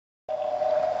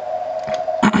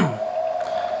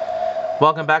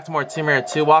Welcome back to more Tomb Raider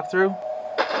 2 walkthrough.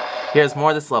 Here's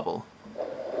more of this level.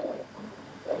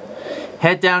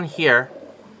 Head down here.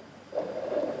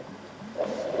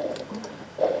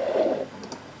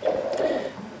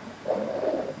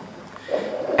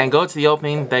 And go to the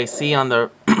opening that you see on the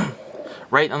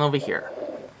right on over here.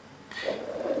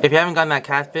 If you haven't gotten that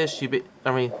catfish,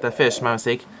 the fish, my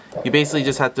mistake, you basically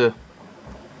just have to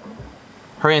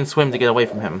hurry and swim to get away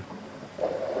from him.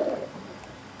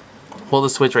 Pull the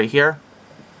switch right here.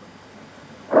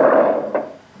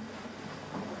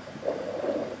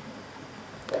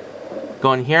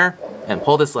 Go in here and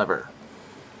pull this lever.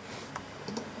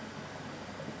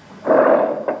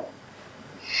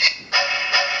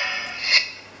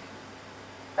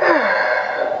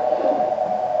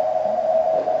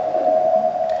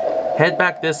 Head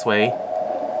back this way.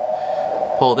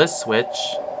 Pull this switch.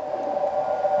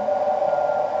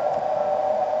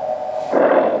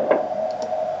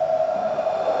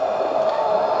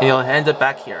 And you'll end up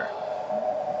back here.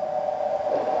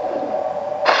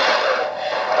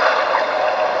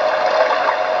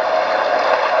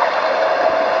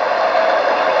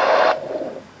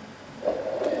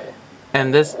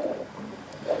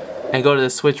 And go to the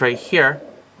switch right here.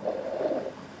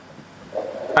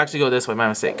 Actually, go this way, my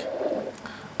mistake.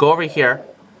 Go over here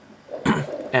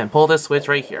and pull this switch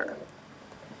right here.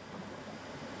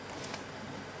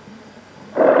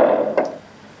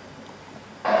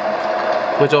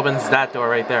 Which opens that door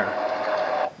right there.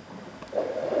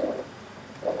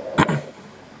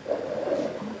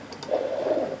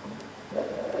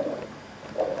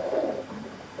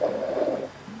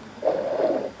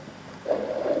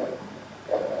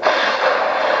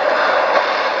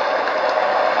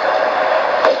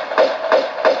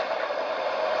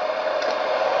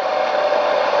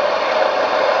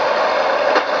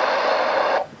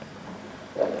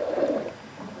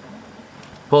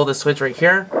 Pull the switch right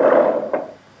here.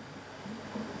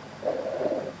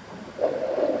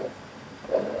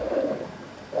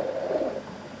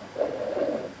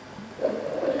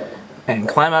 And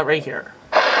climb out right here.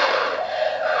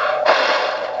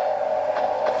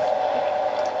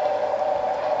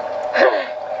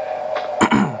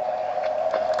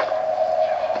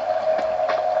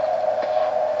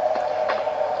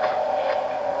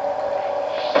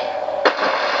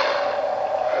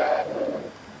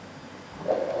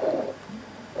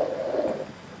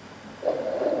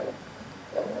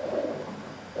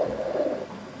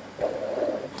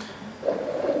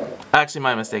 Actually,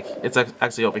 my mistake. It's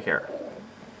actually over here.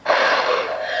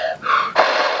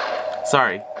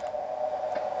 Sorry.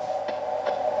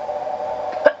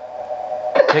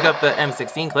 Pick up the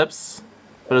M16 Clips,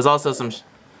 but there's also some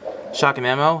shotgun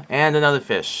ammo and another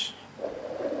fish.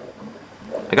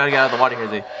 I gotta get out of the water here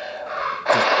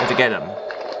to get him.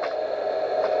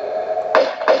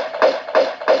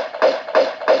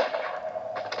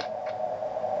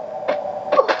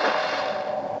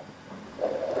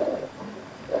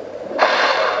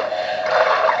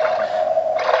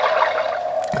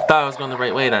 I thought I was going the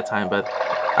right way that time, but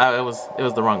it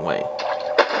was the wrong way.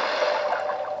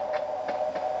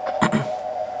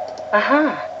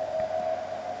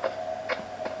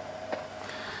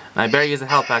 And I better use a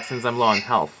health pack since I'm low on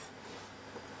health.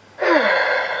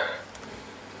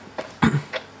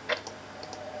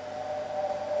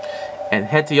 And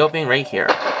head to the opening right here.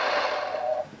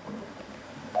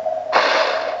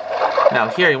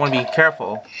 Now here you want to be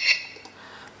careful.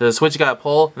 There's a switch you gotta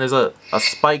pull, and there's a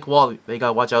spike wall that you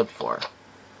gotta watch out for.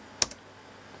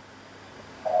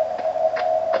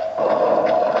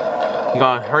 You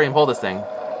gotta hurry and pull this thing.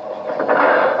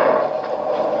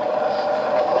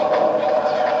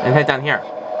 And head down here.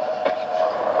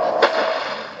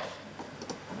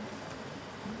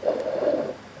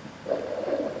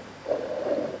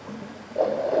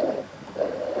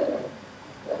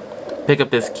 Pick up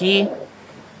this key.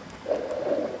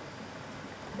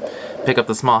 Pick up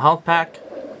the small health pack.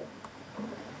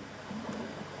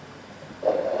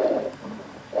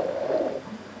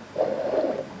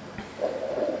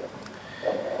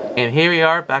 And here we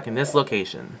are back in this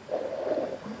location.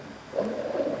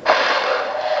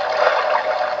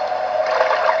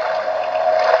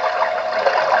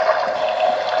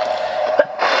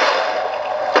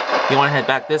 You want to head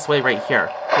back this way right here.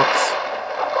 Whoops.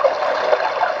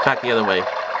 Back the other way.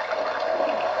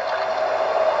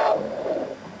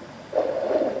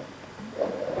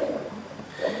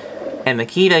 And the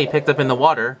key that you picked up in the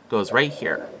water goes right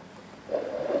here.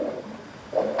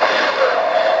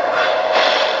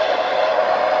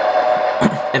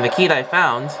 And the key that I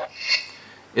found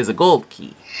is a gold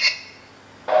key,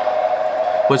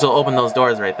 which will open those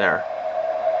doors right there.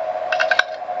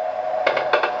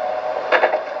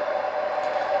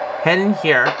 Head in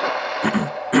here.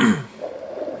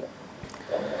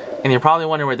 And you're probably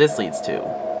wondering where this leads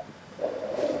to.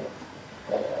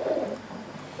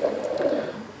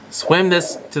 Swim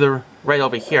this to the right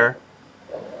over here.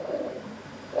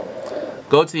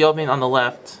 Go to the opening on the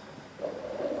left.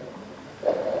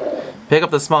 Pick up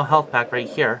the small health pack right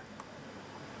here.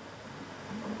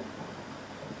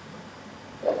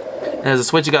 And there's a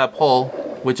switch you gotta pull,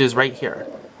 which is right here.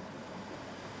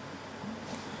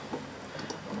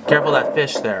 Careful of that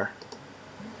fish there.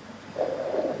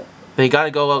 Then you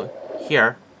gotta go out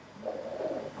here.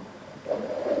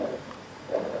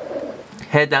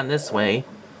 Head down this way.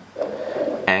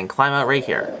 And climb out right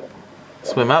here.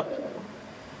 Swim up.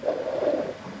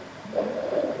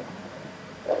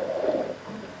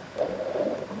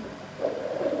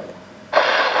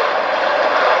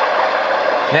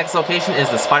 Next location is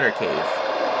the spider cave,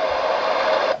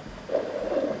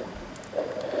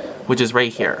 which is right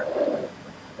here.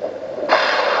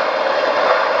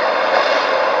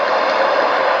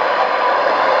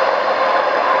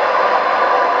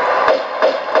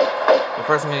 But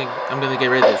first I'm gonna get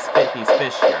rid of these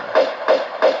fish here.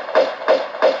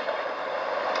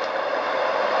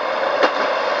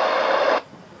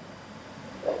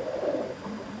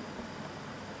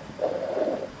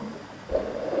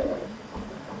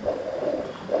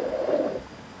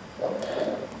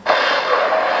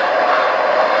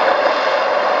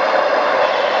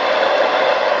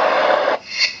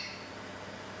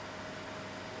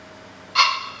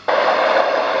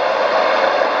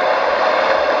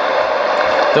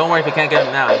 Don't worry if you can't get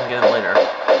them now, you can get them later.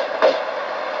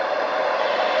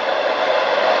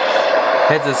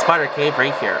 Head to the spider cave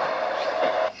right here.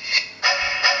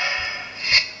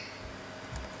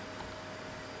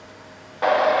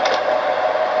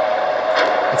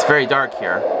 It's very dark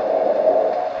here.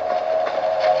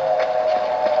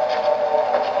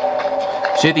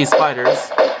 Shoot these spiders.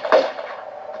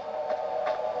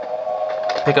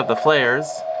 Pick up the flares.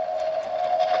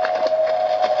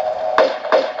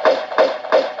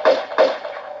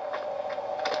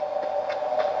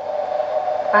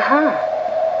 Aha.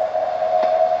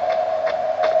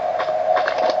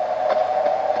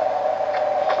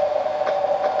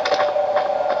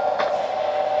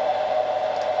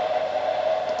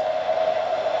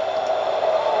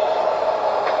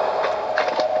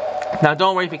 Now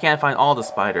don't worry if you can't find all the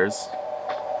spiders.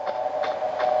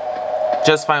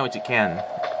 Just find what you can.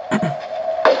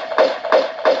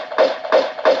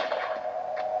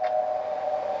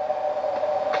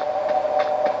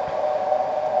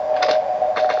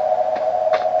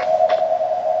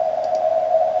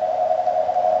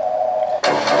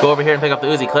 Go over here and pick up the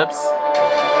Uzi clips.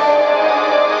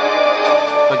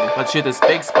 Let's shoot this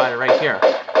big spider right here.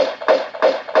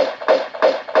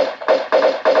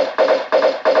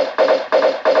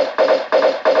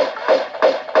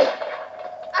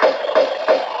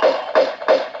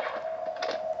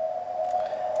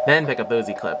 Then pick up the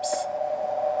Uzi clips.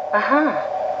 Aha.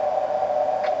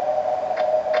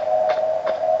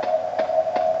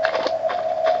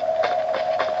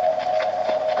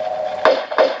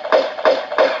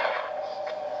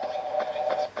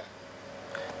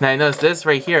 Now you notice this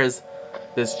right here is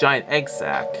this giant egg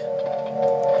sac.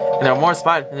 And there are more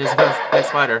spiders. And there's the next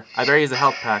spider. I better use a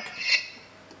health pack.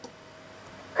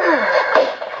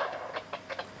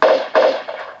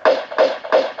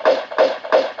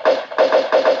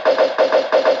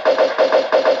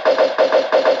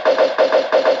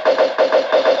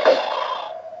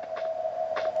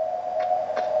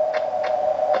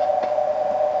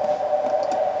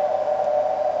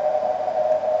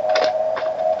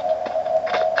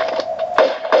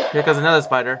 Here comes another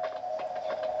spider.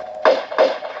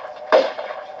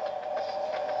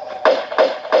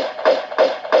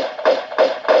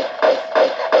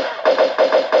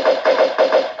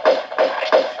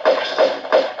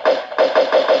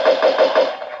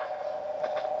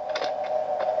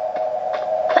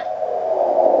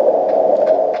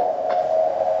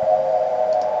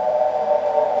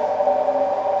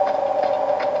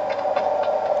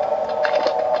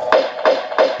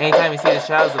 Anytime you see the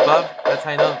shadows above, that's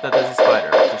how you know that there's a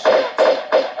spider to shoot.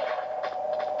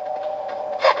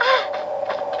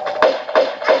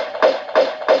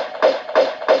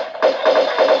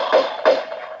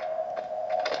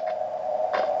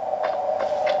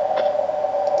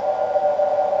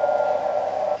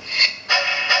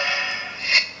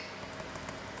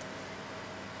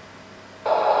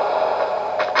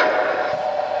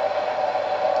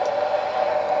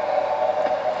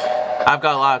 I've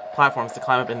got a lot of platforms to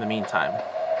climb up in the meantime.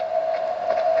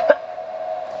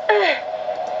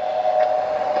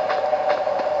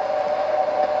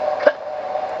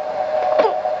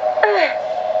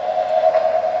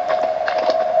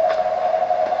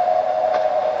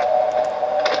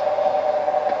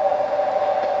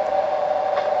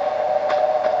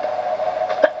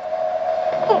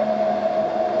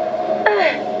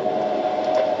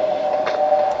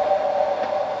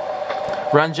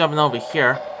 Run jumping over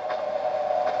here.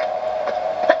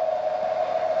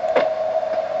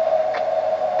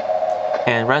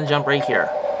 And run jump right here.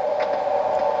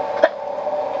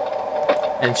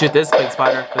 And shoot this big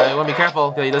spider, but I want to be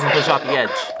careful because he doesn't push off the edge.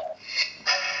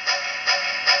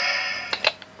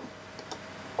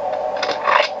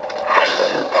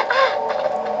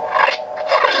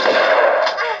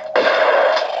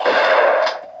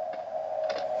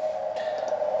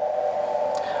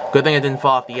 Good thing I didn't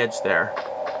fall off the edge there.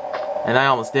 And I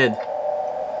almost did.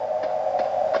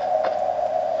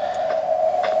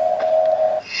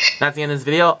 That's the end of this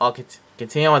video. I'll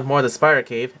continue on with more of the spider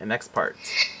cave in the next part.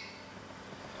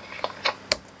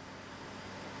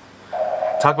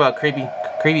 Talk about a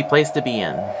creepy place to be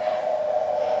in.